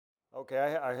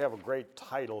Okay, I have a great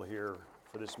title here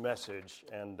for this message,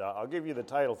 and I'll give you the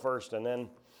title first, and then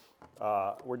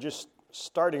we're just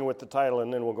starting with the title,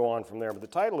 and then we'll go on from there. But the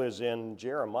title is in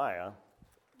Jeremiah,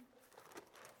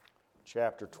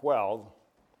 chapter 12,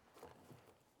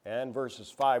 and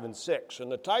verses 5 and 6.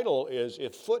 And the title is,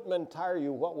 If Footmen Tire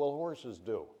You, What Will Horses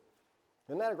Do?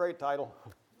 Isn't that a great title?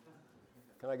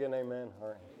 Can I get an amen? All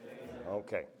right.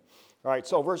 Okay. All right,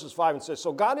 so verses 5 and 6.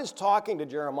 So God is talking to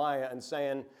Jeremiah and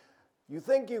saying, you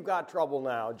think you've got trouble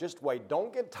now, just wait.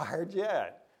 Don't get tired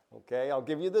yet. Okay, I'll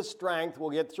give you the strength. We'll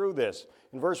get through this.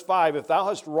 In verse 5, if thou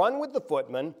hast run with the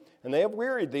footmen, and they have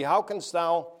wearied thee, how canst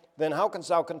thou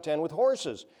contend with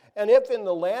horses? And if in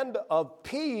the land of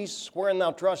peace, wherein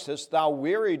thou trustest,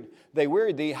 they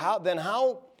wearied thee,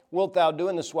 how wilt thou do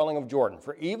in the swelling of Jordan?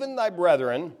 For even thy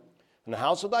brethren in the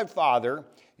house of thy father,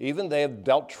 even they have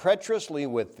dealt treacherously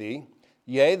with thee.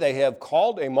 Yea, they have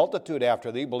called a multitude after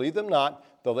thee. Believe them not,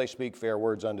 though they speak fair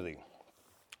words unto thee.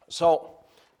 So,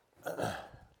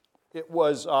 it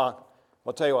was, I'll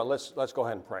tell you what, let's go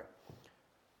ahead and pray.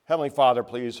 Heavenly Father,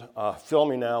 please fill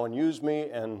me now and use me,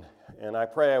 and I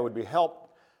pray I would be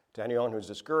help to anyone who's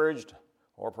discouraged,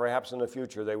 or perhaps in the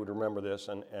future they would remember this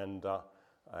and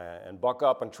buck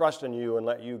up and trust in you and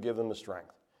let you give them the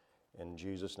strength. In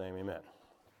Jesus' name, amen.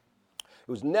 It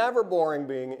was never boring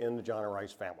being in the John and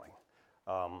Rice family.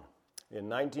 In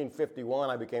 1951,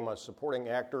 I became a supporting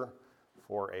actor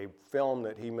for a film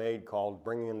that he made called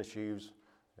Bringing in the Sheaves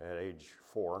at age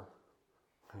 4.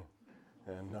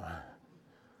 And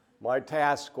my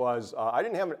task was, I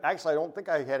don't think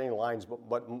I had any lines,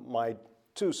 but my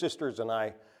two sisters and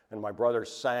I and my brother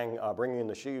sang Bringing in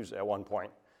the Sheaves at one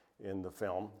point in the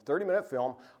film, 30-minute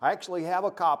film. I actually have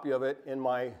a copy of it in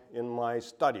my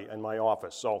study, in my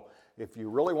office. So if you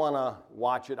really want to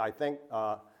watch it, I think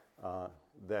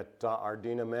that our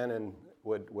Dean of Men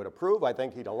would approve. I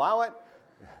think he'd allow it.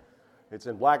 It's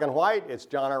in black and white. It's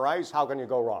John and Rice. How can you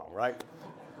go wrong, right?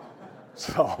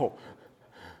 So,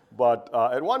 but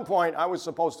at one point, I was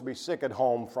supposed to be sick at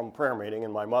home from prayer meeting,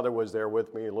 and my mother was there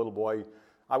with me, a little boy.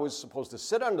 I was supposed to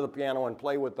sit under the piano and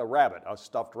play with the rabbit, a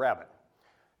stuffed rabbit.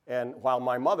 And while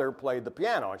my mother played the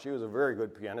piano, and she was a very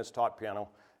good pianist, taught piano,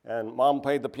 and Mom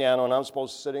played the piano, and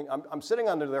I'm sitting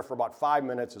under there for about 5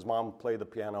 minutes as Mom played the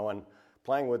piano and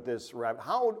playing with this rabbit.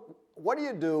 What do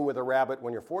you do with a rabbit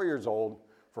when you're 4 years old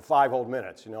for 5 whole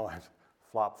minutes? You know,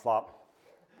 flop, flop.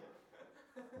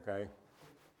 Okay.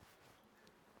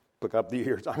 Pick up the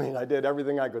ears. I mean, I did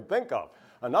everything I could think of.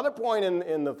 Another point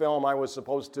in the film, I'm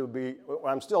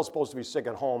still supposed to be sick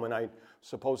at home, and I'm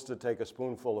supposed to take a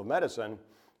spoonful of medicine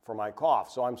for my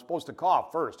cough. So I'm supposed to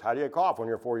cough first. How do you cough when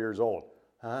you're 4 years old?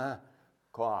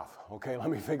 Cough. Okay, let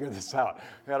me figure this out.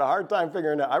 I had a hard time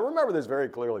figuring it out. I remember this very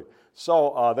clearly.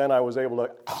 So then I was able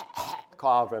to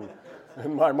cough, and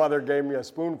my mother gave me a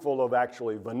spoonful of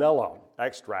actually vanilla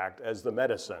extract as the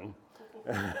medicine.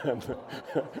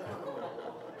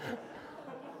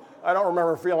 I don't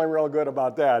remember feeling real good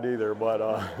about that either,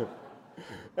 but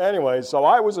anyway, so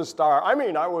I was a star.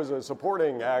 I was a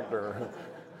supporting actor.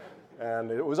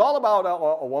 And it was all about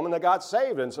a woman that got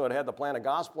saved, and so it had the plan of the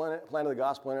gospel in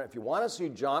it. If you want to see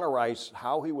John of Rice,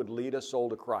 how he would lead a soul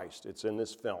to Christ, it's in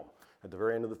this film. At the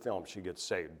very end of the film, she gets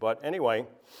saved. But anyway,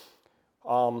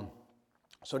 so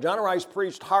John of Rice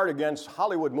preached hard against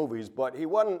Hollywood movies, but he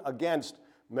wasn't against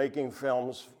making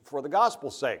films for the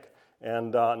gospel's sake.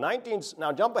 And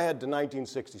now jump ahead to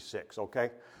 1966, okay?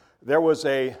 There was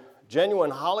a genuine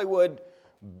Hollywood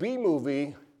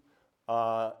B-movie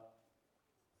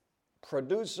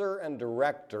producer and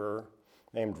director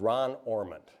named Ron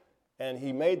Ormond, and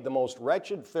he made the most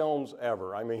wretched films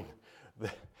ever. I mean,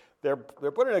 they're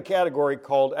put in a category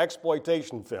called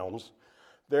exploitation films.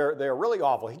 They're really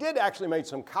awful. He did actually make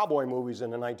some cowboy movies in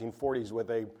the 1940s with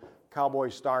a cowboy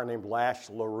star named Lash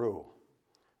LaRue,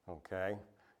 okay?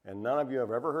 And none of you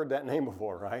have ever heard that name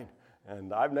before, right?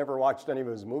 And I've never watched any of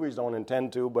his movies, don't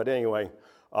intend to, but anyway,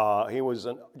 he was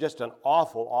just an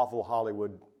awful, awful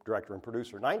Hollywood director and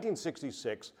producer.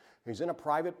 1966, he's in a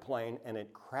private plane and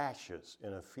it crashes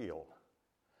in a field.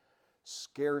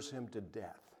 Scares him to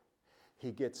death.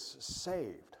 He gets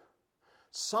saved.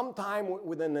 Sometime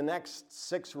within the next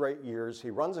 6 or 8 years, he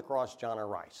runs across John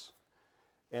and Rice.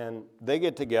 And they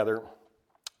get together,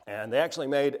 and they actually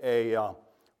made a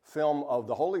film of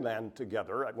the Holy Land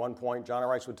together. At one point, John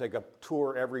and Rice would take a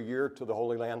tour every year to the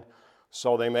Holy Land.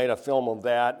 So they made a film of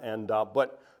that.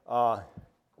 But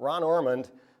Ron Ormond,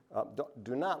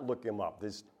 do not look him up.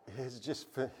 His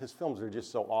films are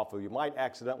just so awful. You might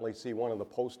accidentally see one of the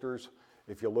posters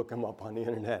if you look him up on the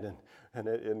internet,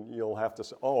 and you'll have to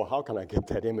say, oh, how can I get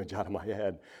that image out of my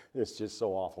head? It's just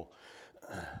so awful.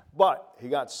 But he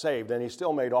got saved, and he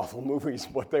still made awful movies,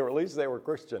 but at least they were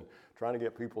Christian, trying to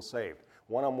get people saved.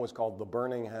 One of them was called The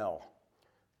Burning Hell.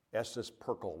 Estes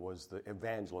Perkel was the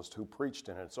evangelist who preached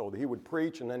in it. So he would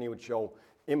preach, and then he would show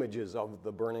images of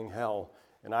the burning hell.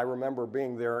 And I remember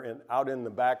being there out in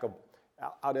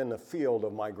the field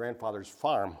of my grandfather's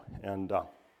farm, and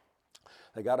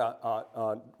they got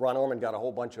Ron Orman got a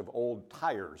whole bunch of old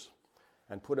tires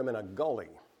and put them in a gully,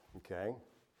 okay,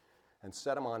 and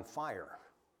set them on fire.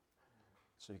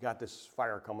 So you got this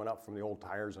fire coming up from the old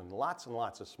tires and lots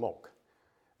of smoke.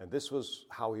 And this was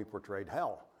how he portrayed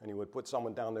hell. And he would put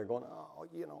someone down there going, oh,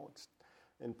 it's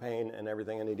in pain and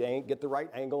everything. And he'd get the right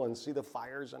angle and see the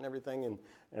fires and everything.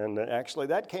 And actually,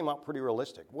 that came out pretty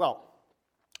realistic. Well,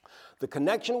 the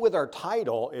connection with our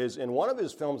title is in one of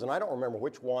his films, and I don't remember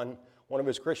which one of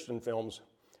his Christian films,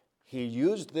 he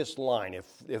used this line,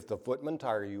 if the footmen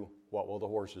tire you, what will the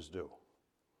horses do?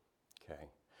 Okay.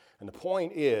 And the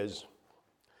point is,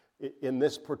 in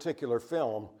this particular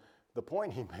film, the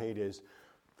point he made is,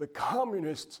 the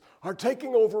communists are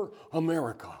taking over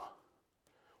America.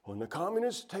 When the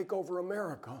communists take over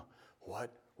America,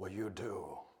 what will you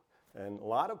do? And a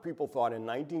lot of people thought in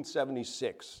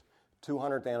 1976,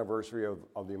 200th anniversary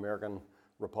of the American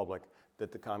Republic,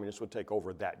 that the communists would take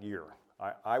over that year.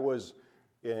 I was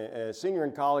a senior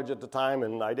in college at the time,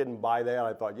 and I didn't buy that.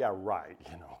 I thought, yeah, right,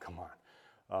 come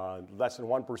on. Less than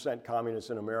 1%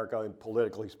 communists in America,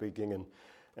 politically speaking,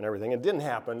 and everything. It didn't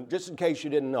happen, just in case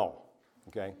you didn't know.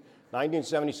 Okay,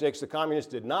 1976, the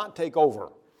communists did not take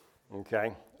over.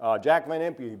 Okay, Jack Van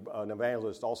Impe, an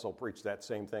evangelist, also preached that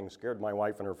same thing. Scared my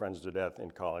wife and her friends to death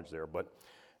in college there. But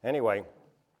anyway,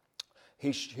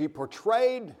 he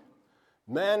portrayed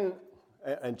men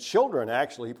and children.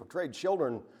 Actually, he portrayed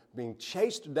children being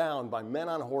chased down by men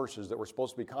on horses that were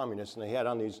supposed to be communists, and they had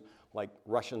on these like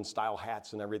Russian-style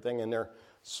hats and everything, and they're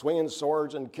swinging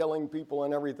swords and killing people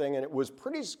and everything. And it was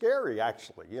pretty scary,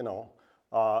 actually.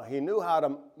 He knew how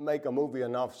to make a movie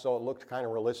enough so it looked kind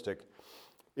of realistic.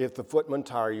 If the footmen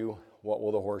tire you, what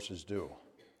will the horses do?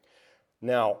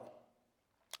 Now,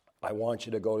 I want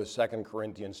you to go to 2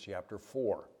 Corinthians chapter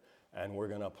 4, and we're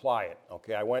going to apply it.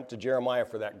 Okay, I went to Jeremiah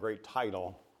for that great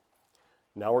title.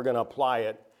 Now we're going to apply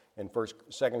it in 2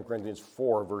 Corinthians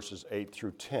 4, verses 8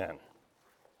 through 10.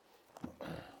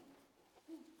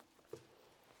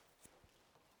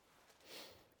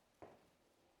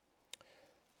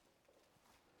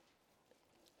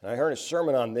 And I heard a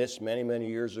sermon on this many, many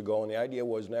years ago, and the idea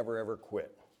was never, ever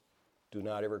quit. Do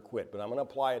not ever quit. But I'm going to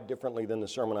apply it differently than the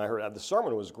sermon I heard. The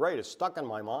sermon was great. It stuck in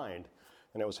my mind,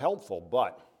 and it was helpful,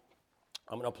 but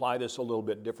I'm going to apply this a little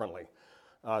bit differently.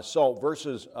 So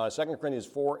verses 2 Corinthians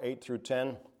 4, 8 through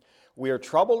 10. We are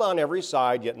troubled on every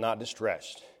side, yet not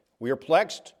distressed. We are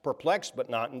perplexed, but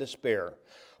not in despair.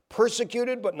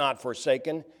 Persecuted, but not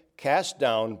forsaken. Cast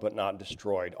down, but not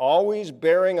destroyed, always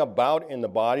bearing about in the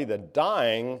body the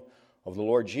dying of the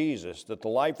Lord Jesus, that the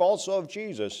life also of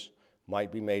Jesus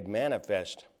might be made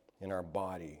manifest in our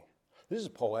body. This is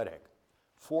poetic.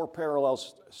 4 parallel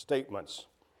statements.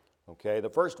 Okay, the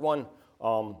first one,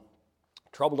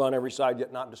 troubled on every side,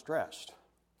 yet not distressed.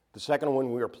 The second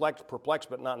one, we are perplexed,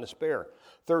 but not in despair.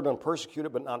 Third one,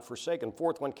 persecuted, but not forsaken.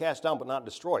 Fourth one, cast down, but not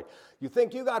destroyed. You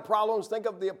think you got problems? Think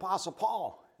of the Apostle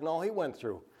Paul and all he went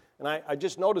through. And I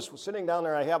just noticed, sitting down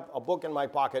there, I have a book in my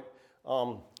pocket,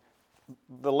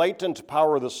 The Latent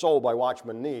Power of the Soul by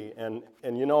Watchman Nee. And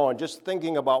just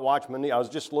thinking about Watchman Nee, I was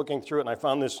just looking through it, and I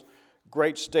found this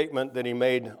great statement that he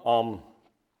made.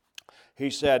 He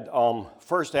said,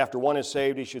 first, after one is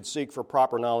saved, he should seek for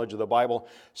proper knowledge of the Bible.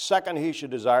 Second, he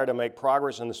should desire to make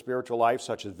progress in the spiritual life,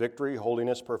 such as victory,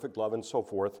 holiness, perfect love, and so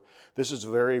forth. This is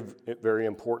very, very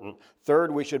important. Third,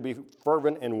 we should be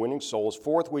fervent in winning souls.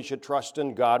 Fourth, we should trust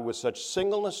in God with such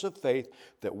singleness of faith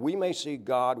that we may see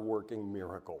God working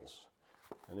miracles.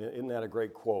 And isn't that a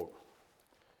great quote?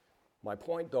 My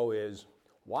point, though, is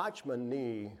Watchman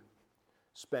Nee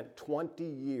spent 20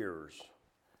 years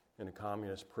in a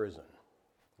communist prison.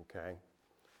 Okay?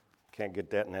 Can't get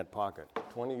that in that pocket.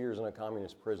 20 years in a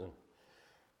communist prison.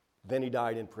 Then he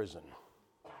died in prison.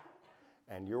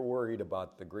 And you're worried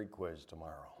about the Greek quiz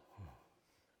tomorrow.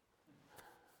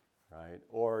 Right?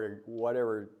 Or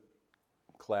whatever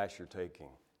class you're taking.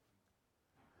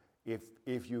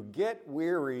 If you get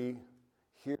weary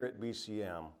here at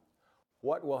BCM,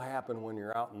 what will happen when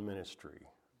you're out in ministry?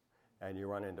 And you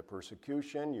run into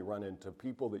persecution, you run into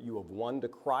people that you have won to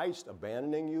Christ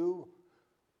abandoning you,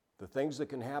 the things that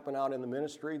can happen out in the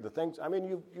ministry,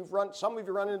 some of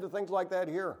you run into things like that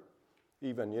here,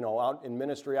 even, out in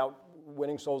ministry, out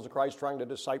winning souls to Christ, trying to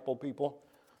disciple people.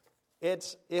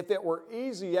 If it were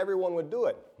easy, everyone would do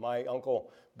it. My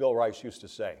uncle Bill Rice used to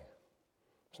say.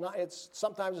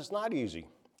 Sometimes it's not easy.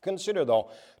 Consider,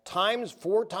 though,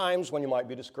 4 times when you might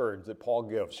be discouraged that Paul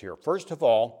gives here. First of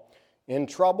all, in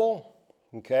trouble,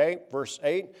 okay, verse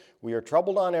 8, we are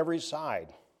troubled on every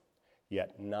side,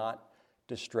 yet not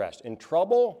distressed. In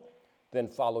trouble, then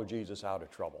follow Jesus out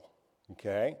of trouble,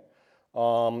 okay?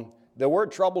 The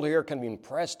word troubled here can mean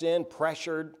pressed in,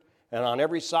 pressured, and on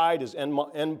every side is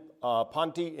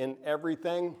panti, in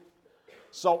everything.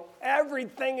 So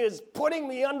everything is putting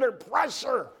me under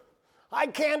pressure. I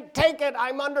can't take it.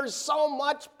 I'm under so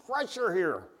much pressure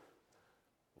here.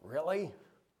 Really?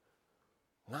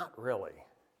 Not really.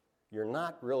 You're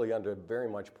not really under very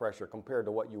much pressure compared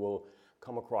to what you will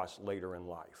come across later in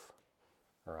life.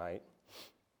 All right?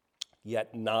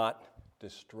 Yet not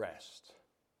distressed.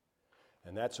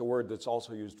 And that's a word that's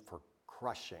also used for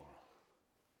crushing.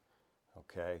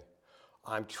 Okay?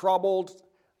 I'm troubled.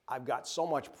 I've got so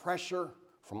much pressure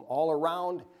from all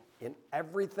around in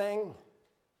everything,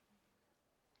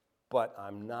 but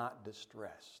I'm not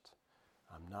distressed.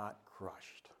 I'm not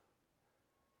crushed.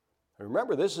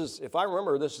 Remember, if I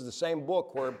remember, this is the same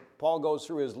book where Paul goes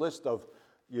through his list of,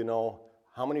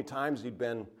 how many times he'd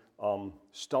been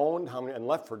stoned, and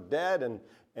left for dead,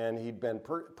 and he'd been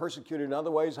persecuted in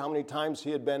other ways, how many times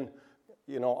he had been,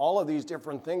 all of these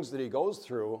different things that he goes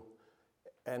through,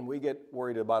 and we get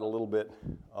worried about a little bit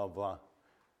of a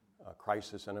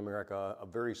crisis in America, a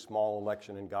very small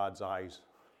election in God's eyes.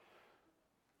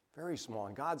 Very small.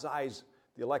 In God's eyes,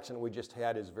 the election we just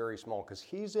had is very small because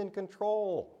He's in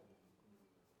control.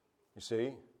 You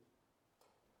see?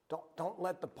 Don't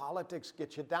let the politics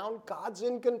get you down. God's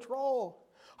in control.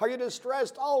 Are you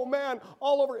distressed? Oh, man,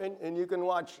 all over. And you can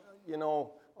watch,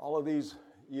 all of these,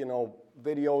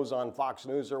 videos on Fox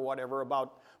News or whatever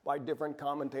by different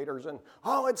commentators. And,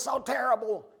 oh, it's so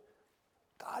terrible.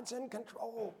 God's in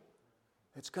control.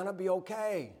 It's going to be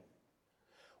okay.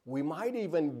 We might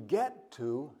even get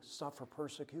to suffer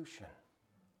persecution.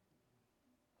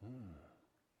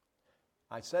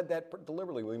 I said that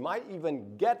deliberately. We might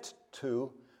even get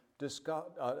to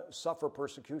suffer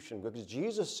persecution because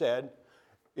Jesus said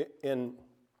in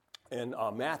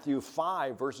Matthew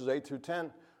 5, verses 8 through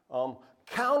 10,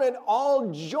 count it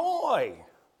all joy.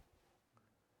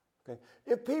 Okay.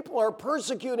 If people are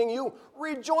persecuting you,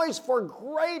 rejoice, for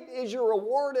great is your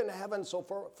reward in heaven.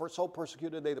 For so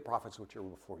persecuted they the prophets which were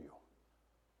before you.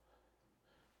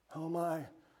 Oh my,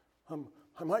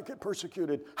 I might get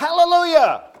persecuted.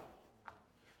 Hallelujah!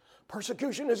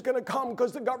 Persecution is going to come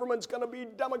because the government's going to be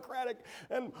democratic.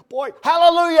 And boy,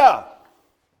 hallelujah!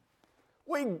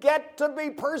 We get to be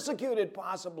persecuted,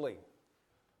 possibly.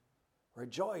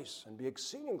 Rejoice and be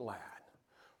exceeding glad,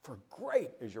 for great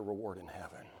is your reward in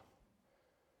heaven.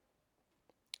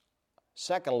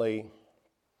 Secondly,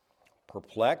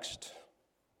 perplexed.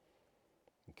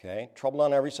 Okay, troubled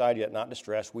on every side, yet not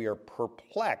distressed. We are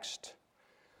perplexed,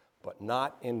 but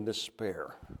not in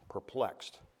despair.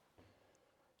 Perplexed.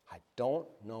 I don't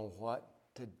know what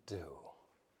to do.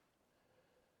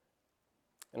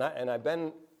 And I've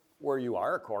been where you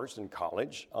are, of course, in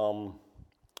college.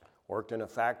 Worked in a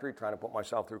factory trying to put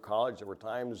myself through college. There were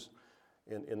times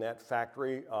in that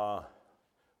factory,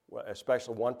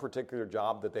 especially one particular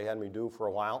job that they had me do for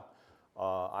a while.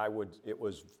 It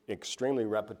was extremely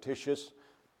repetitious.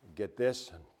 Get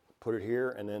this, and put it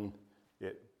here, and then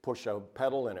push a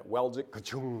pedal and it welds it.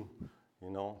 Ka-chung,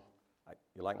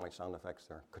 You like my sound effects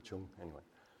there? Ka-chung. Anyway,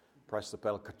 press the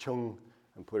pedal, ka-chung,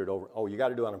 and put it over. Oh, you got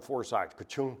to do it on 4 sides.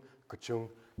 Ka-chung, ka-chung,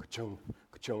 ka-chung,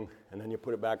 ka-chung. And then you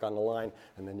put it back on the line,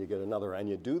 and then you get another. And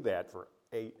you do that for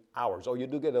 8 hours. Oh, you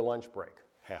do get a lunch break,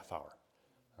 half hour.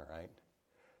 All right?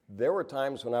 There were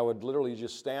times when I would literally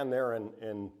just stand there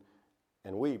and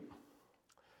weep.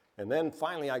 And then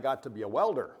finally I got to be a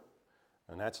welder.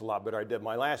 And that's a lot better. I did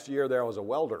my last year there, I was a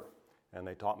welder. And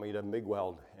they taught me to MIG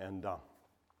weld. And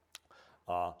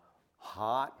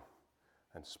hot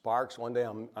and sparks. One day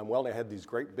I'm welding. I had these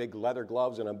great big leather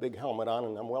gloves and a big helmet on,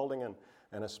 and I'm welding,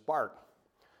 and a spark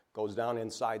goes down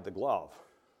inside the glove.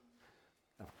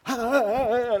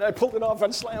 And I pulled it off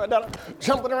and slammed it down,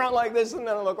 jumping around like this, and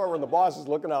then I look over, and the boss is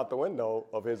looking out the window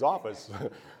of his office,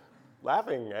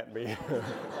 laughing at me.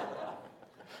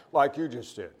 Like you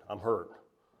just did. I'm hurt.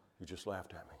 You just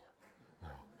laughed at me.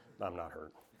 No, I'm not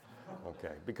hurt.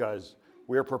 Okay, because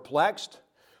we're perplexed,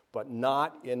 but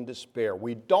not in despair.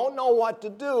 We don't know what to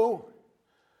do,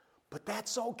 but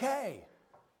that's okay.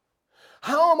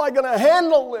 How am I going to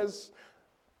handle this?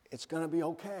 It's going to be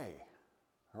okay,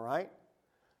 all right?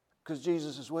 Because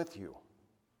Jesus is with you.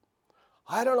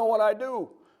 I don't know what I do,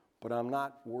 but I'm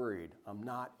not worried. I'm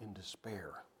not in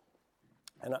despair.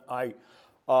 And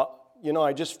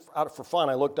I just, for fun,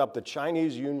 I looked up the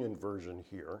Chinese Union version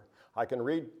here. I can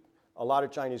read a lot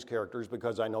of Chinese characters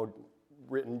because I know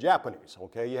written Japanese,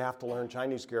 okay? You have to learn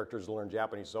Chinese characters to learn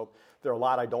Japanese. So there are a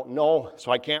lot I don't know,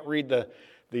 so I can't read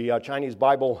the Chinese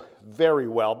Bible very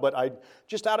well. But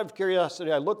just out of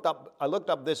curiosity, I looked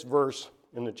up this verse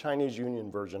in the Chinese Union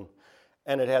version,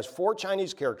 and it has 4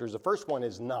 Chinese characters. The first one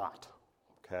is not,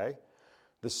 okay?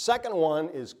 The second one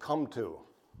is come to.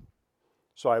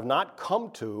 So I have not come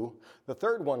to. The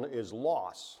third one is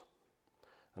loss.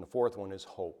 And the fourth one is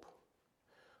hope.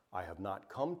 I have not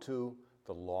come to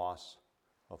the loss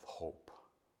of hope.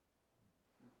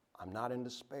 I'm not in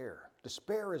despair.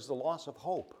 Despair is the loss of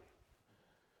hope.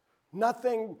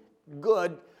 Nothing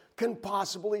good can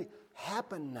possibly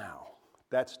happen now.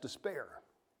 That's despair.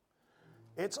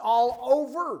 It's all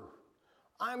over.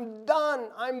 I'm done.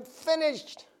 I'm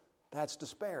finished. That's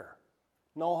despair.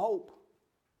 No hope.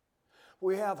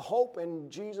 We have hope in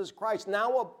Jesus Christ.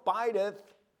 Now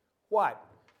abideth what?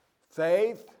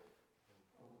 Faith,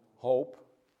 hope,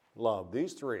 love.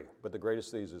 These 3, but the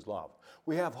greatest of these is love.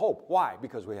 We have hope. Why?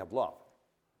 Because we have love.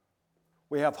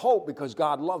 We have hope because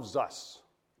God loves us.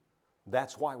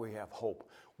 That's why we have hope.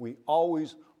 We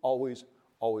always, always,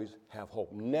 always have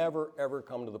hope. Never, ever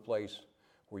come to the place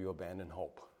where you abandon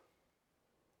hope.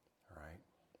 All right?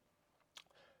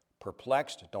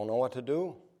 Perplexed, don't know what to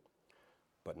do,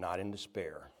 but not in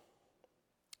despair.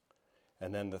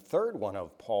 And then the third one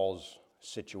of Paul's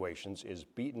situations is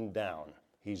beaten down.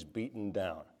 He's beaten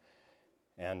down.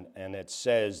 And it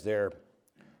says there,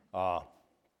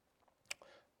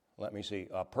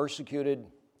 persecuted,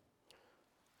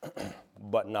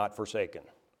 but not forsaken.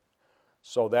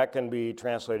 So that can be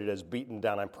translated as beaten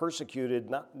down. I'm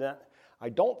persecuted, I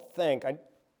don't think,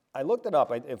 I looked it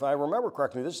up. If I remember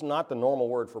correctly, this is not the normal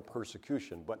word for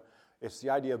persecution, but it's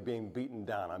the idea of being beaten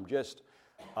down.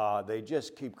 They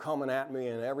just keep coming at me,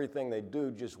 and everything they do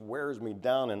just wears me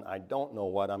down, and I don't know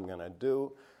what I'm going to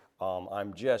do.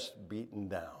 I'm just beaten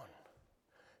down.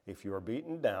 If you are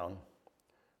beaten down,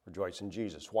 rejoice in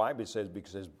Jesus. Why? Because it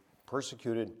says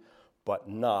persecuted, but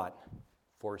not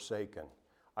forsaken.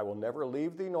 I will never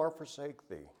leave thee nor forsake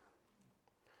thee.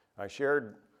 I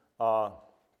shared, I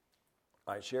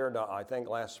think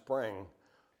last spring,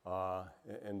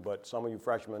 but some of you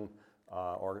freshmen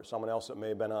or someone else that may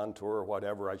have been on tour or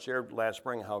whatever, I shared last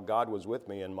spring how God was with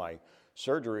me in my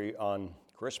surgery on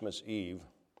Christmas Eve.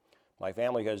 My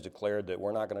family has declared that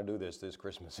we're not going to do this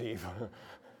Christmas Eve.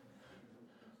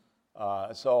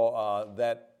 So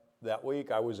that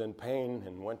week I was in pain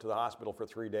and went to the hospital for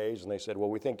 3 days, and they said, well,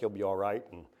 we think you'll be all right.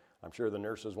 And I'm sure the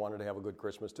nurses wanted to have a good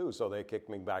Christmas too, so they kicked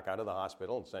me back out of the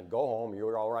hospital and said, go home, you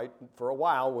were all right for a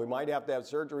while. We might have to have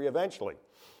surgery eventually.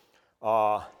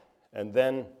 And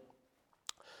then,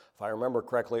 if I remember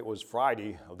correctly, it was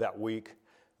Friday of that week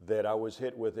that I was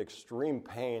hit with extreme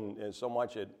pain, and so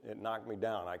much it knocked me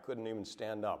down. I couldn't even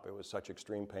stand up. It was such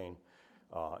extreme pain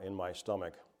in my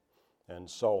stomach. And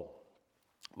so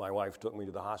my wife took me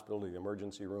to the hospital, to the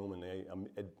emergency room, and they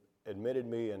admitted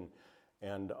me,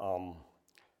 and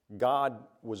God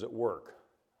was at work,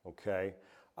 okay?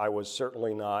 I was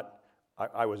certainly not,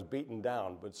 I was beaten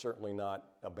down, but certainly not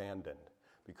abandoned,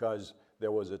 because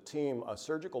there was a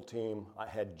surgical team I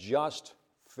had just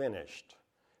finished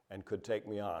and could take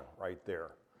me on right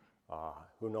there.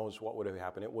 Who knows what would have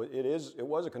happened. It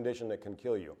was a condition that can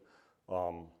kill you.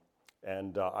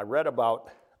 I read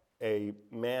about a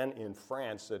man in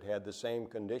France that had the same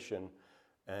condition,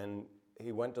 and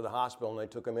he went to the hospital and they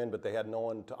took him in, but they had no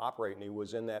one to operate, and he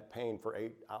was in that pain for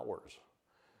 8 hours.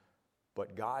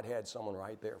 But God had someone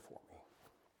right there for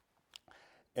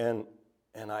me.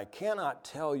 And I cannot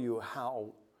tell you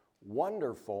how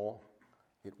wonderful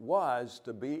it was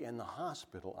to be in the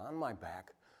hospital on my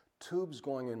back, tubes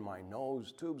going in my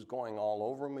nose, tubes going all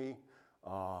over me.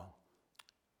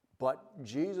 But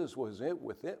Jesus was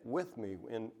with me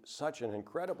in such an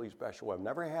incredibly special way. I've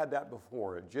never had that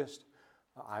before.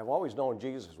 I've always known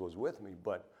Jesus was with me,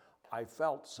 but I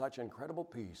felt such incredible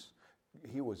peace.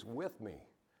 He was with me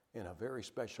in a very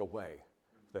special way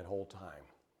that whole time.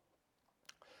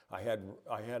 I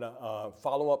had a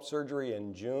follow-up surgery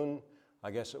in June, I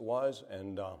guess it was,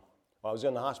 and I was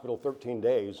in the hospital 13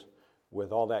 days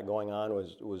with all that going on.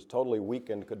 Was totally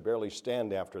weakened, could barely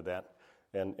stand after that,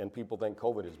 and people think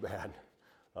COVID is bad.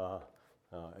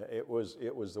 It was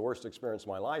the worst experience of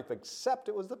my life, except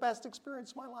it was the best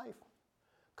experience of my life,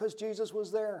 because Jesus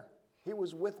was there. He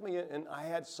was with me, and I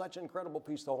had such incredible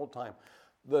peace the whole time.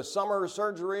 The summer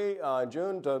surgery,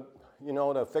 June, to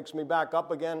fix me back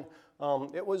up again,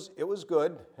 it was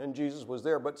good, and Jesus was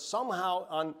there. But somehow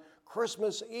on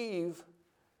Christmas Eve,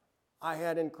 I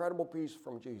had incredible peace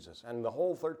from Jesus. And the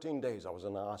whole 13 days I was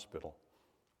in the hospital.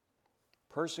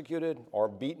 Persecuted or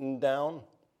beaten down,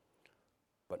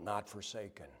 but not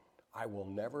forsaken. I will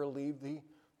never leave thee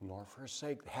nor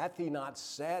forsake thee. Hath he not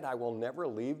said, I will never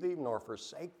leave thee nor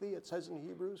forsake thee, it says in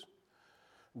Hebrews?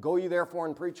 Go ye therefore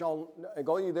and teach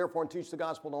the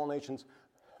gospel to all nations,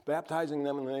 baptizing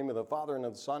them in the name of the Father and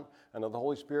of the Son and of the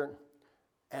Holy Spirit.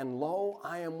 And lo,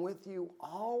 I am with you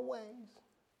always,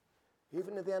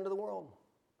 even to the end of the world.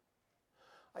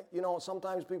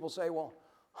 Sometimes people say, well,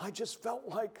 I just felt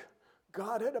like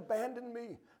God had abandoned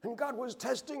me, and God was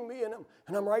testing me, and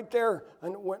I'm right there,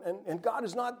 and God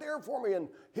is not there for me, and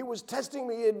he was testing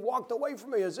me, he had walked away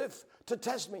from me as if to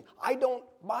test me. I don't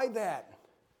buy that.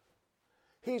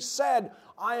 He said,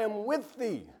 I am with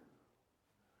thee.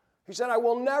 He said, I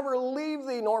will never leave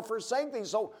thee nor forsake thee.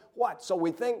 So what? So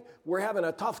we think we're having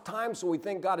a tough time, so we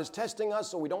think God is testing us,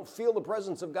 so we don't feel the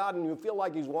presence of God, and you feel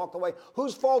like he's walked away.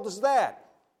 Whose fault is that?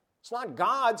 It's not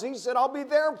God's. He said, I'll be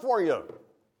there for you.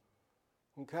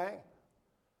 Okay?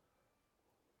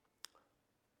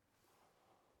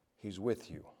 He's with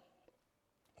you.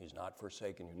 He's not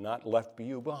forsaken you, not left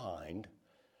you behind,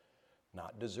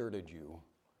 not deserted you.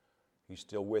 He's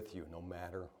still with you no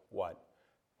matter what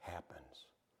happens.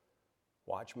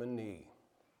 Watchman Nee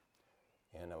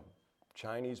in a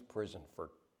Chinese prison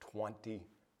for 20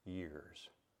 years.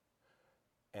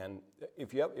 And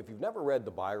if you've never read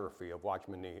the biography of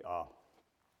Watchman Nee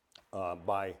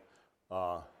by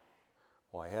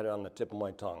I had it on the tip of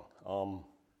my tongue.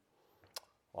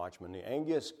 Watchman Nee.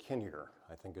 Angus Kinnear,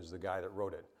 I think, is the guy that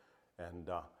wrote it. And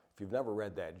if you've never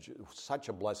read that, such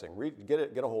a blessing.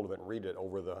 Get a hold of it and read it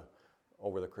over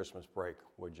the Christmas break,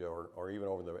 would you, or even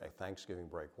over the Thanksgiving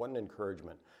break. What an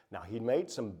encouragement. Now, he made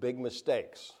some big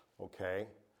mistakes, okay,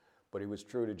 but he was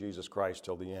true to Jesus Christ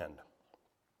till the end.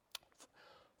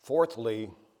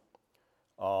 Fourthly,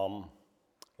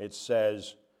 it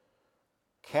says,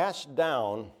 cast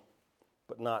down,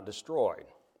 but not destroyed.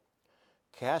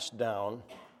 Cast down,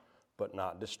 but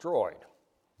not destroyed.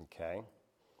 Okay?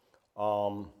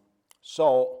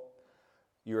 So,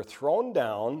 you're thrown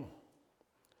down,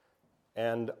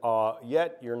 and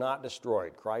yet you're not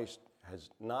destroyed. Christ has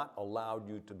not allowed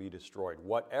you to be destroyed.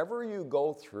 Whatever you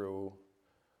go through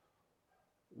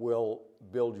will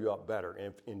build you up better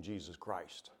in Jesus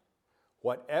Christ.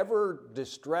 Whatever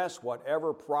distress,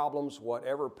 whatever problems,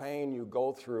 whatever pain you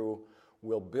go through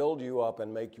will build you up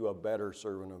and make you a better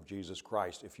servant of Jesus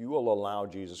Christ if you will allow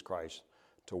Jesus Christ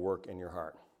to work in your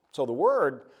heart. So the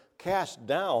word cast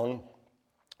down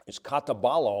is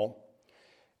katabalo,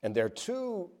 and there are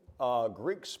two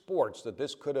Greek sports that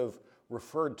this could have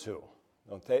referred to.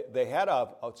 They had a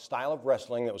style of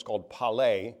wrestling that was called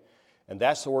palais, and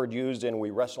that's the word used in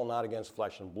we wrestle not against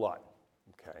flesh and blood.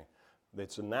 Okay,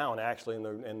 it's a noun actually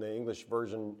in the English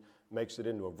version makes it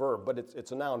into a verb, but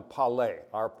it's a noun, palais.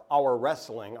 Our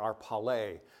wrestling, our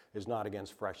palais, is not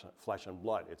against flesh and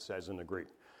blood, it says in the Greek.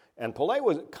 And palais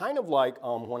was kind of like,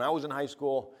 when I was in high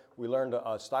school, we learned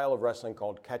a style of wrestling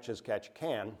called catch as catch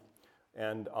can,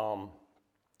 and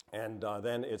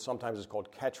then sometimes it's called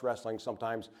catch wrestling,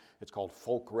 sometimes it's called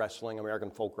folk wrestling,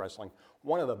 American folk wrestling.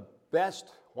 One of the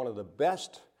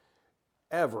best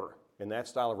ever in that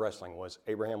style of wrestling was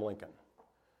Abraham Lincoln.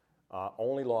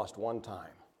 Only lost one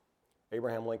time.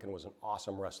 Abraham Lincoln was an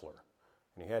awesome wrestler,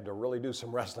 and he had to really do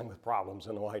some wrestling with problems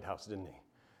in the White House, didn't he?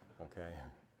 Okay.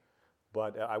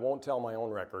 But I won't tell my own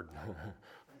record.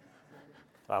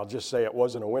 I'll just say it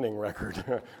wasn't a winning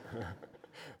record.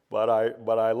 But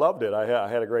I loved it. I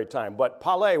had a great time. But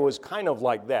palais was kind of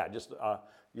like that. Just,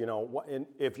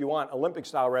 if you want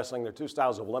Olympic-style wrestling, there are two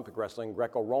styles of Olympic wrestling,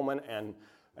 Greco-Roman and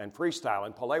freestyle.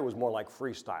 And palais was more like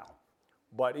freestyle.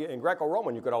 But in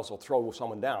Greco-Roman, you could also throw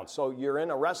someone down. So you're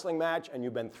in a wrestling match and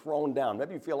you've been thrown down.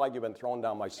 Maybe you feel like you've been thrown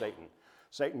down by Satan.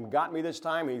 Satan got me this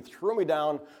time. He threw me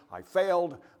down. I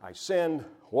failed. I sinned.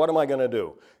 What am I going to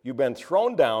do? You've been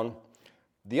thrown down.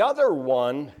 The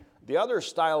other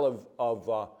style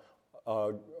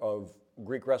of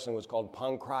Greek wrestling was called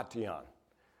pankration.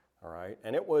 All right,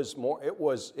 and it was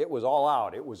all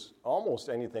out. It was almost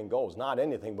anything goes. Not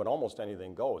anything, but almost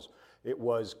anything goes. It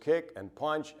was kick and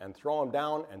punch and throw him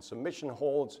down and submission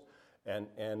holds and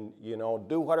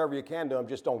do whatever you can to him,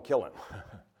 just don't kill him.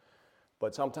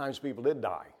 But sometimes people did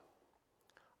die.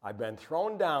 I've been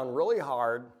thrown down really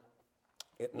hard.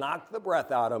 It knocked the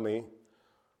breath out of me.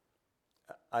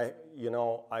 I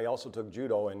also took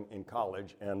judo in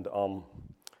college, and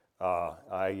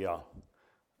I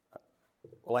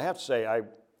have to say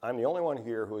I'm the only one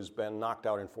here who has been knocked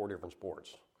out in 4 different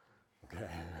sports. Okay.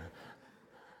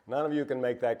 None of you can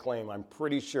make that claim, I'm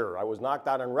pretty sure. I was knocked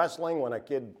out in wrestling when a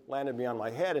kid landed me on my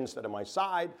head instead of my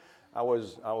side. I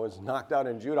was knocked out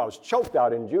in judo. I was choked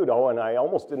out in judo, and I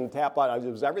almost didn't tap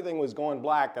out. Everything was going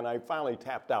black, and I finally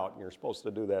tapped out. You're supposed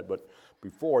to do that, but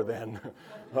before then.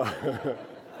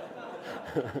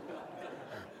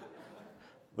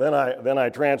 Then I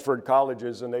transferred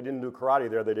colleges, and they didn't do karate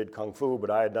there. They did kung fu, but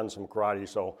I had done some karate,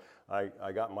 so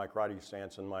I got my karate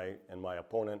stance, and my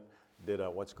opponent did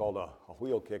what's called a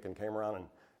wheel kick and came around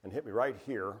and hit me right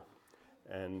here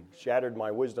and shattered my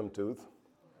wisdom tooth,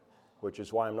 which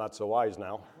is why I'm not so wise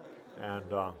now, and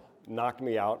knocked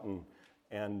me out,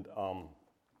 and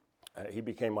he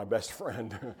became my best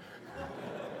friend.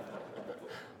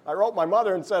 I wrote my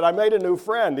mother and said, I made a new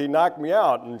friend. He knocked me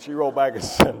out. And she wrote back and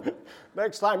said,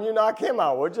 next time you knock him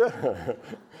out, would you?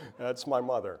 That's my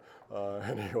mother.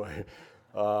 Anyway,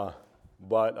 so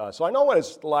I know what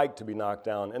it's like to be knocked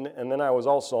down. And then I was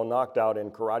also knocked out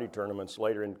in karate tournaments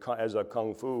later as a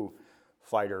kung fu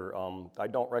fighter. I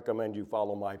don't recommend you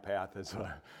follow my path as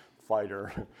a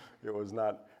fighter. It was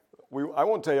not. I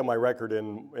won't tell you my record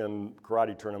in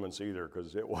karate tournaments either,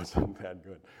 because it wasn't that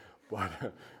good. But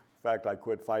in fact, I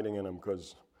quit fighting in them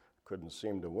because I couldn't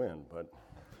seem to win. But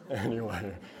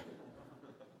anyway,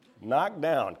 knocked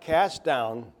down, cast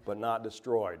down, but not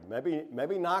destroyed.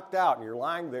 Maybe knocked out, and you're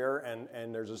lying there,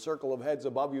 and there's a circle of heads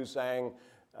above you saying,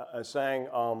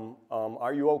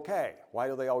 "Are you okay?" Why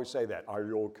do they always say that? Are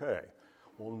you okay?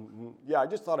 Well, yeah, I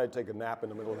just thought I'd take a nap in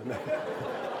the middle of the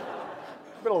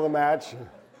match.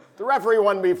 The referee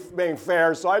wasn't being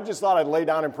fair, so I just thought I'd lay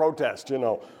down and protest,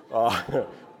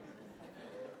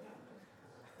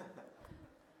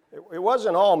 It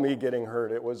wasn't all me getting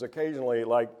hurt. It was occasionally,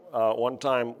 like one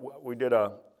time we did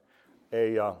a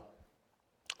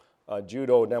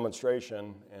judo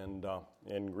demonstration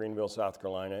in Greenville, South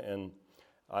Carolina, and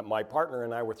my partner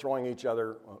and I were throwing each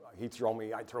other. He'd throw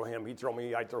me, I'd throw him, he'd throw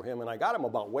me, I'd throw him, and I got him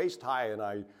about waist high, and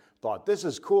I thought, this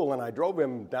is cool, and I drove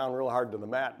him down real hard to the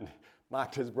mat and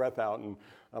knocked his breath out, and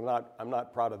I'm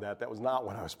not proud of that. That was not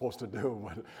what I was supposed to do,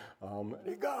 but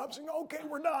he got up saying, okay,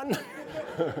 we're done.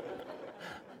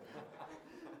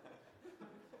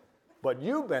 But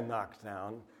you've been knocked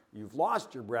down, you've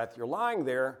lost your breath, you're lying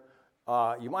there,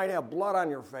 you might have blood on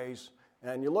your face,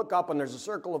 and you look up and there's a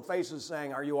circle of faces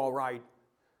saying, are you all right?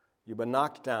 You've been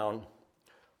knocked down,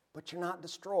 but you're not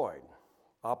destroyed.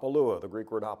 Apolua, the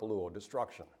Greek word apoluo,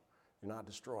 destruction. You're not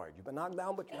destroyed. You've been knocked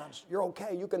down, but you're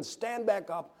okay. You can stand back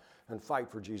up and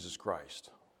fight for Jesus Christ.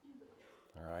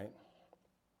 All right?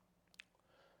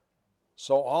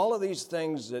 So all of these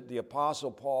things that the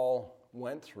Apostle Paul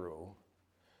went through,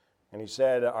 and he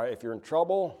said, if you're in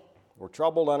trouble, we're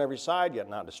troubled on every side, yet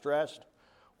not distressed.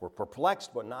 We're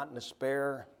perplexed, but not in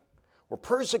despair. We're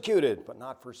persecuted, but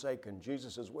not forsaken.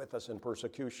 Jesus is with us in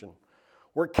persecution.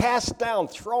 We're cast down,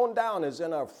 thrown down as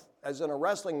in a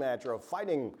wrestling match or a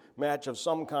fighting match of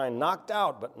some kind, knocked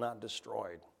out, but not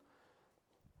destroyed.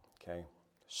 Okay,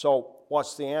 so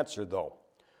what's the answer, though?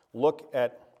 Look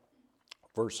at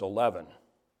verse 11,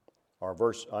 or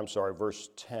verse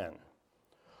 10.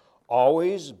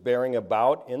 Always bearing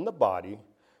about in the body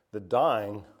the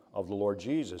dying of the Lord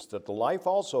Jesus, that the life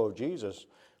also of Jesus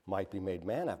might be made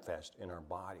manifest in our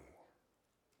body.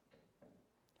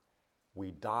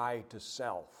 We die to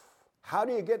self. How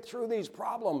do you get through these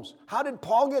problems? How did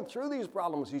Paul get through these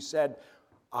problems? He said,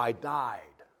 I died.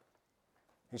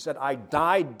 He said, I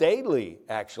died daily,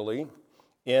 actually,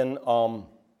 in 1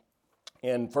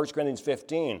 Corinthians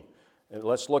 15. And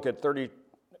let's look at 30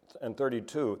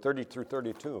 through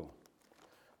 32.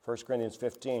 1 Corinthians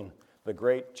 15, the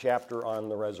great chapter on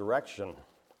the resurrection.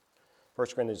 1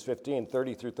 Corinthians 15,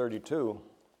 30 through 32.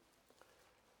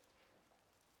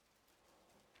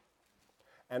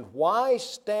 And why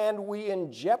stand we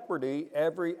in jeopardy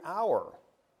every hour?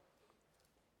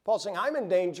 Paul's saying, I'm in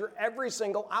danger every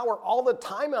single hour. All the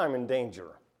time I'm in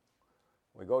danger.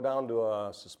 We go down to a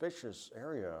suspicious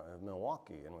area of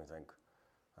Milwaukee and we think,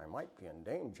 I might be in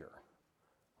danger.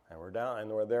 And we're down and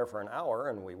we're there for an hour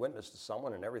and we witness to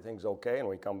someone and everything's okay and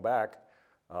we come back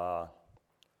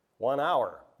 1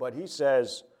 hour. But he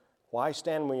says, why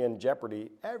stand we in jeopardy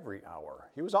every hour?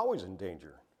 He was always in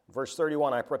danger. Verse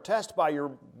 31, I protest by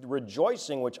your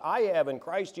rejoicing which I have in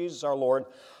Christ Jesus our Lord,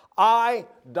 I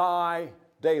die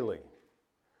daily.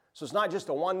 So it's not just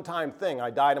a one-time thing.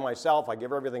 I die to myself. I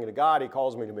give everything to God. He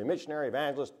calls me to be a missionary,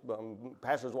 evangelist,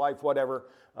 pastor's wife, whatever.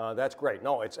 That's great.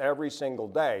 No, it's every single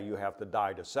day you have to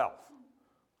die to self.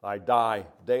 I die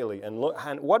daily. And look,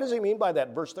 and what does he mean by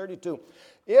that? Verse 32,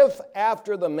 if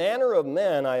after the manner of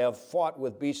men I have fought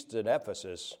with beasts at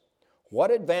Ephesus,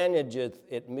 what advantageth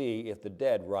it me if the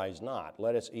dead rise not?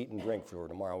 Let us eat and drink, for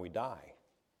tomorrow we die.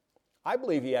 I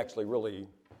believe he actually really,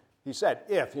 he said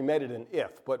if, he made it an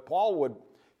if, but Paul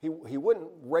he wouldn't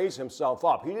raise himself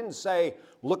up. He didn't say,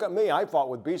 look at me, I fought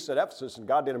with beasts at Ephesus and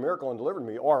God did a miracle and delivered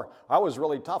me, or I was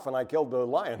really tough and I killed the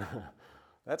lion.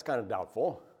 That's kind of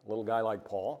doubtful, a little guy like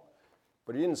Paul.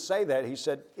 But he didn't say that, he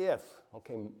said if.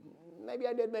 Okay, maybe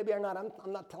I did, maybe I'm not,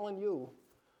 I'm not telling you.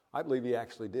 I believe he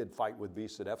actually did fight with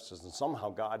beasts at Ephesus, and somehow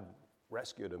God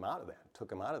rescued him out of that,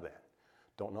 took him out of that.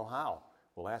 Don't know how.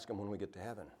 We'll ask him when we get to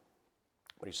heaven.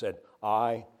 But he said,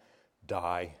 I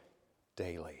die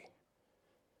daily.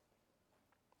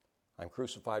 I'm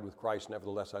crucified with Christ,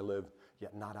 nevertheless I live,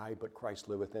 yet not I, but Christ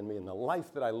liveth in me. And the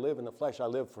life that I live in the flesh, I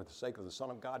live for the sake of the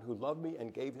Son of God who loved me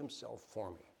and gave himself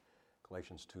for me.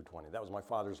 Galatians 2:20. That was my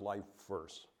father's life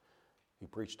verse. He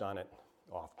preached on it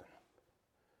often.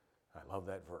 I love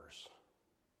that verse.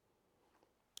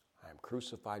 I am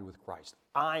crucified with Christ.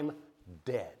 I'm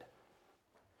dead.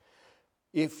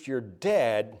 If you're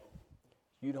dead,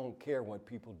 you don't care what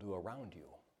people do around you,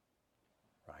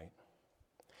 right?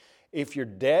 If you're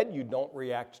dead, you don't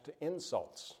react to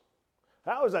insults.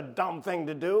 That was a dumb thing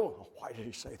to do. Why did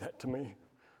he say that to me?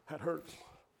 That hurts.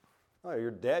 Oh,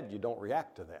 you're dead, you don't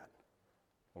react to that,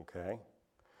 okay?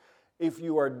 If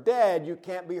you are dead, you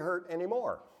can't be hurt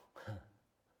anymore.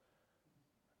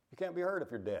 You can't be hurt if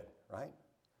you're dead, right?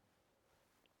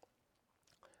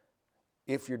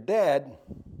 If you're dead,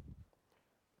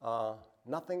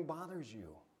 nothing bothers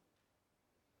you.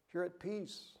 You're at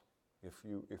peace.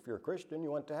 If you're a Christian,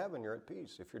 you went to heaven, you're at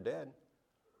peace. If you're dead.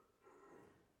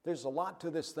 There's a lot to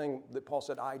this thing that Paul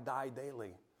said, I die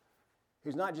daily.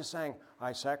 He's not just saying,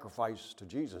 I sacrifice to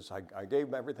Jesus. I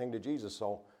gave everything to Jesus,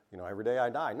 so, every day I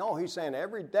die. No, he's saying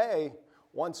every day,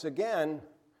 once again,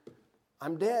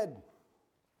 I'm dead.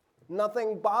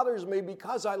 Nothing bothers me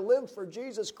because I live for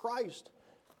Jesus Christ.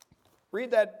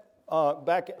 Read that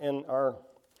back in our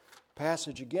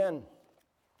passage again.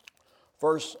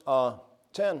 Verse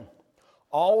 10.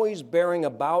 Always bearing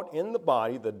about in the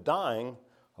body the dying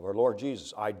of our Lord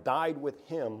Jesus. I died with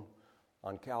him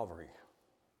on Calvary,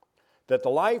 that the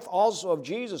life also of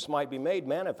Jesus might be made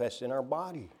manifest in our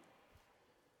body.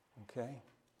 Okay?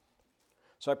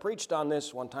 So I preached on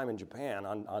this one time in Japan,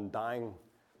 on dying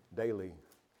daily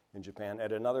in Japan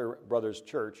at another brother's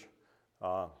church.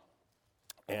 I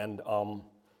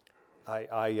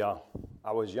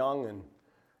was young and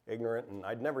ignorant, and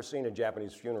I'd never seen a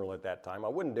Japanese funeral at that time. I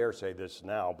wouldn't dare say this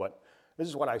now, but this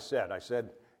is what I said. I said,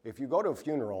 if you go to a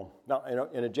funeral, now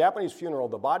in a Japanese funeral,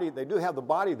 they do have the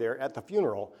body there at the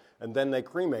funeral, and then they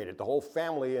cremate it. The whole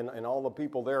family and all the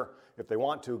people there, if they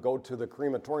want to, go to the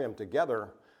crematorium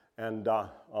together. And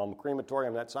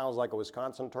crematorium, that sounds like a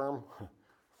Wisconsin term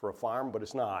for a farm, but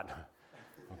it's not.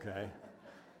 Okay?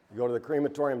 You go to the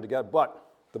crematorium together, but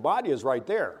the body is right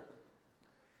there.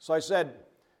 So I said,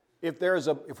 if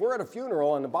we're at a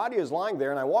funeral and the body is lying there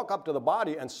and I walk up to the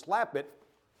body and slap it,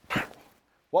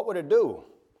 what would it do?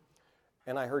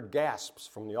 And I heard gasps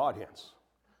from the audience,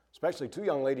 especially two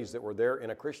young ladies that were there in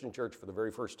a Christian church for the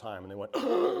very first time, and they went,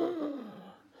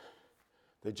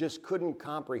 they just couldn't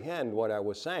comprehend what I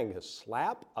was saying. To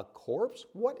slap a corpse?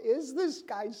 What is this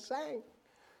guy saying?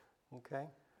 Okay.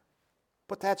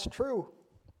 But that's true.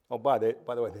 Oh, by the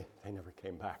way, they never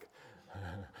came back.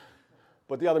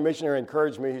 But the other missionary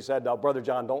encouraged me. He said, Brother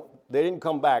John, they didn't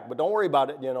come back, but don't worry about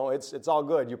it. It's all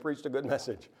good. You preached a good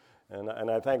message. And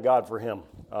I thank God for him.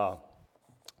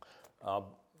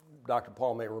 Dr.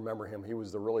 Paul may remember him. He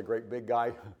was the really great big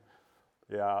guy.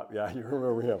 Yeah, you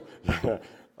remember him.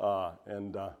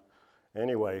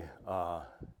 Anyway,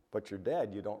 but you're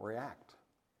dead, you don't react.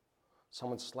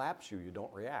 Someone slaps you, you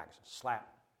don't react. Slap.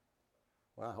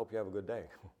 Well, I hope you have a good day.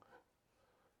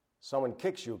 Someone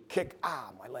kicks you, kick,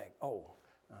 my leg. Oh,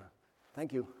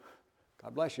 thank you.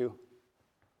 God bless you.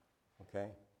 Okay?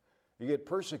 You get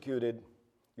persecuted,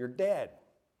 you're dead.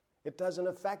 It doesn't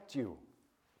affect you.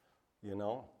 You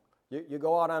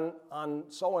go out on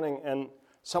soul winning and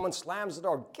someone slams the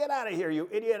door. Get out of here, you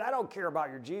idiot. I don't care about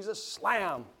your Jesus.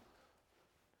 Slam.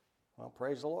 Well,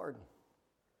 praise the Lord.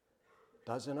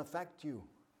 Doesn't affect you.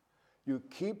 You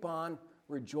keep on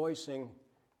rejoicing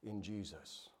in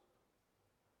Jesus.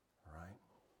 All right?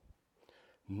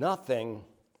 Nothing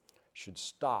should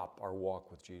stop our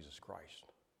walk with Jesus Christ.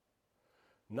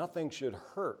 Nothing should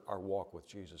hurt our walk with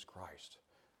Jesus Christ,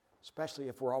 especially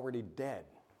if we're already dead,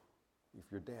 if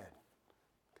you're dead.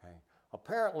 Okay?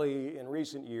 Apparently, in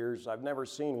recent years, I've never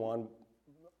seen one.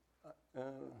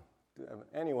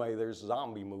 Anyway, there's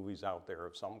zombie movies out there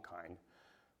of some kind,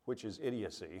 which is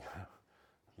idiocy.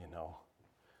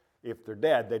 If they're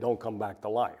dead, they don't come back to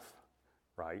life,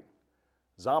 right?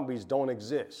 Zombies don't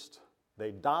exist.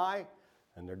 They die,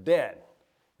 and they're dead.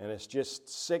 And it's just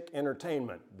sick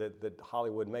entertainment that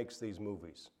Hollywood makes these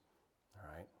movies. All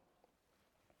right?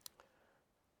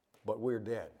 But we're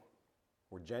dead.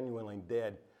 We're genuinely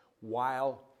dead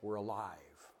while we're alive.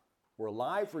 We're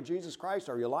alive for Jesus Christ.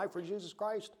 Are you alive for Jesus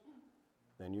Christ?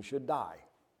 Then you should die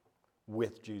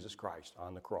with Jesus Christ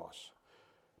on the cross.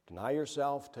 Deny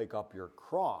yourself, take up your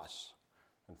cross,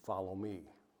 and follow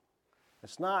me.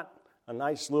 It's not a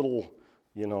nice little,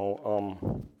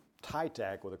 tie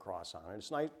tack with a cross on it.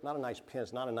 It's not a nice pin.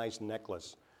 It's not a nice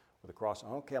necklace with a cross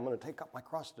on it. Okay, I'm going to take up my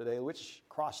cross today. Which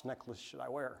cross necklace should I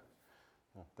wear?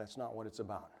 No, that's not what it's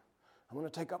about. I'm going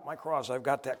to take up my cross. I've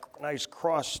got that nice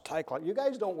cross tie clasp. You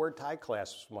guys don't wear tie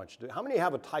clasps much, do you? How many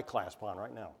have a tie clasp on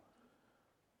right now?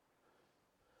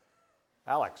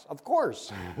 Alex, of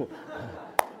course.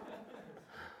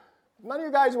 None of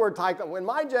you guys wear tie clasps. In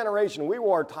my generation, we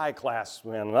wore tie clasps,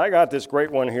 man. And I got this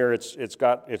great one here.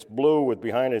 It's blue with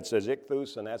behind it says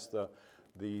Ichthus, and that's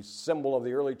the symbol of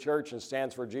the early church and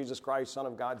stands for Jesus Christ, Son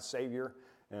of God, Savior.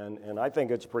 And I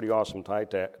think it's a pretty awesome tie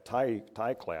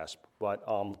clasp. But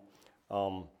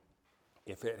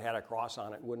if it had a cross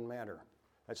on it, it wouldn't matter.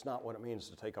 That's not what it means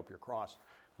to take up your cross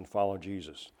and follow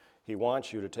Jesus. He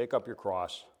wants you to take up your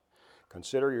cross,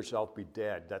 consider yourself be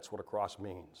dead. That's what a cross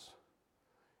means.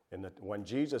 And when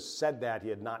Jesus said that, he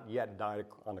had not yet died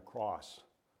on the cross.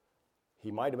 He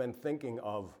might have been thinking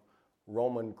of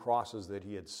Roman crosses that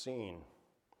he had seen.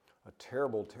 A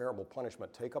terrible, terrible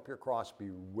punishment. Take up your cross, be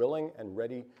willing and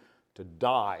ready to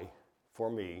die for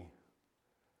me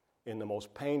in the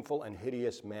most painful and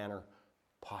hideous manner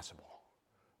possible.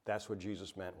 That's what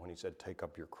Jesus meant when he said, take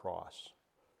up your cross.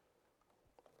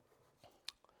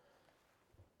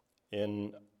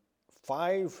 In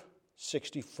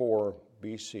 564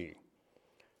 BC,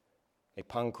 a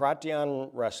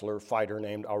Pancratian wrestler, fighter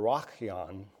named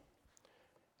Arachion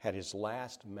had his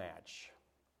last match.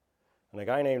 And a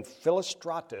guy named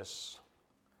Philostratus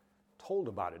told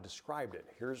about it, described it.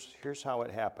 Here's how it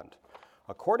happened.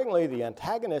 Accordingly, the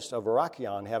antagonist of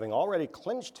Arachion, having already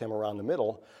clinched him around the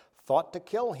middle, thought to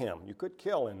kill him. You could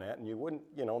kill in that, and you wouldn't,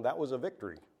 that was a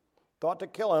victory. Thought to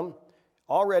kill him.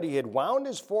 Already he had wound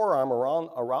his forearm around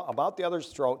about the other's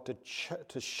throat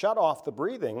to shut off the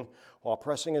breathing while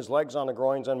pressing his legs on the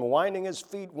groins and winding his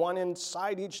feet one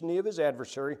inside each knee of his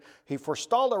adversary. He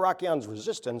forestalled Arachion's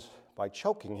resistance by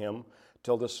choking him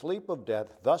till the sleep of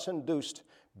death, thus induced,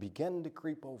 began to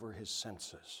creep over his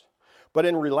senses. But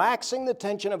in relaxing the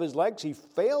tension of his legs, he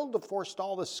failed to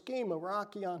forestall the scheme of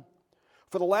Arachion.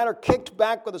 For the latter kicked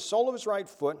back with the sole of his right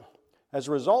foot, as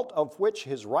a result of which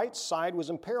his right side was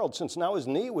imperiled, since now his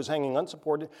knee was hanging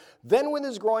unsupported. Then with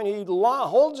his groin he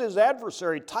holds his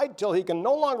adversary tight till he can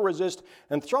no longer resist,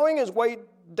 and throwing his weight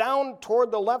down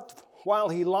toward the left while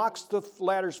he locks the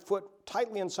latter's foot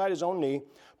tightly inside his own knee,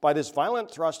 by this violent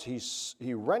thrust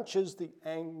he wrenches the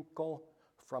ankle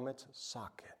from its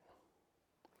socket.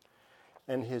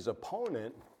 And his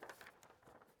opponent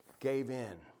gave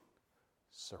in,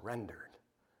 surrendered.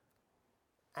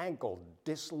 Ankle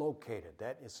dislocated.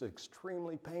 That is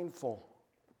extremely painful.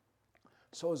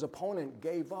 So his opponent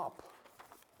gave up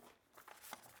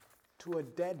to a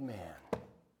dead man.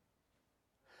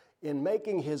 In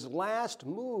making his last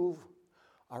move,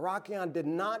 Arachion did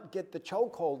not get the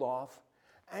chokehold off,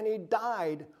 and he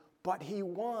died, but he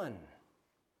won.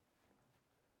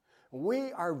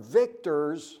 We are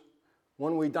victors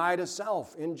when we die to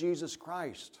self in Jesus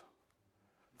Christ.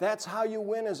 That's how you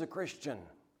win as a Christian.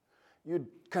 You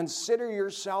consider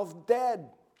yourself dead.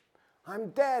 I'm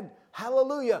dead.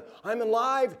 Hallelujah. I'm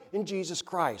alive in Jesus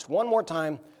Christ. One more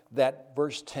time, that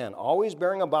verse 10. Always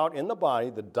bearing about in the body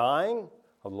the dying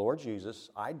of the Lord Jesus.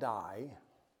 I die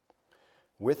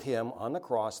with him on the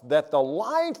cross, that the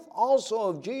life also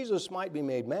of Jesus might be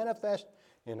made manifest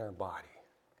in our body.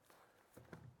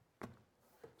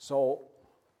 So,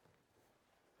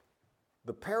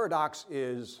 the paradox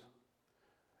is,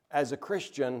 as a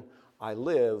Christian, I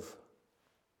live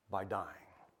by dying.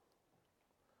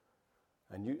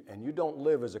 And you don't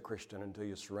live as a Christian until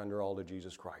you surrender all to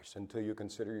Jesus Christ, until you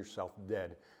consider yourself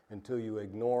dead, until you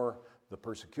ignore the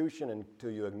persecution,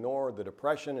 until you ignore the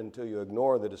depression, until you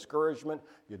ignore the discouragement.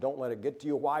 You don't let it get to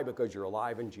you. Why? Because you're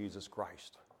alive in Jesus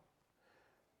Christ.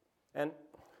 And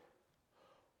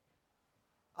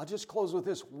I'll just close with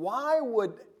this. Why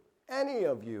would any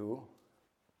of you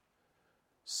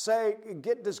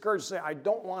get discouraged, say, I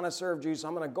don't want to serve Jesus.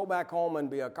 I'm going to go back home and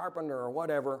be a carpenter or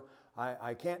whatever.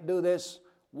 I can't do this.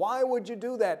 Why would you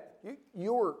do that?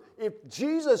 If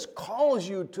Jesus calls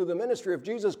you to the ministry, if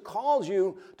Jesus calls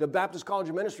you to Baptist College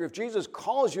of Ministry, if Jesus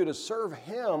calls you to serve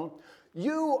him,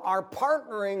 you are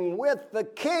partnering with the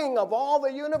King of all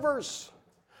the universe.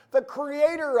 the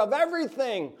creator of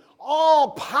everything.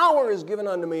 All power is given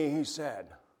unto me, he said.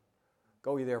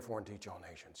 Go ye therefore and teach all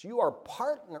nations. You are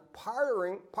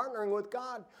partnering with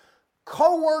God,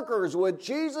 co-workers with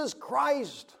Jesus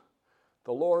Christ,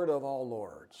 the Lord of all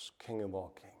lords, King of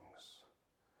all kings.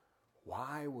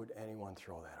 Why would anyone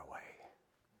throw that away?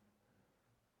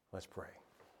 Let's pray.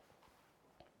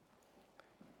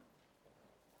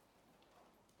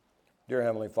 Dear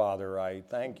Heavenly Father, I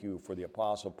thank you for the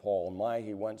Apostle Paul.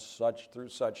 He went through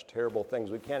such terrible things.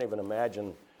 We can't even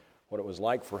imagine what it was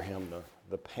like for him,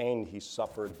 the pain he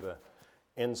suffered, the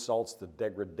insults, the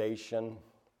degradation,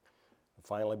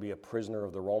 finally be a prisoner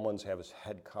of the Romans, have his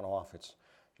head cut off. It's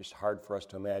just hard for us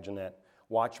to imagine that.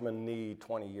 Watchman Nee,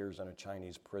 20 years in a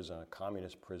Chinese prison, a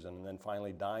communist prison, and then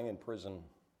finally dying in prison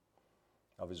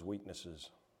of his weaknesses.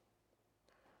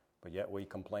 But yet we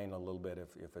complain a little bit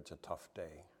if it's a tough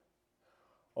day.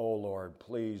 Oh Lord,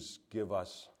 please give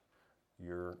us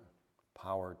your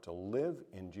power to live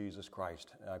in Jesus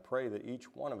Christ. And I pray that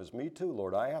each one of us, me too,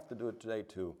 Lord, I have to do it today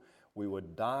too, we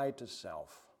would die to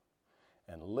self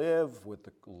and live with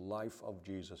the life of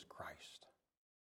Jesus Christ.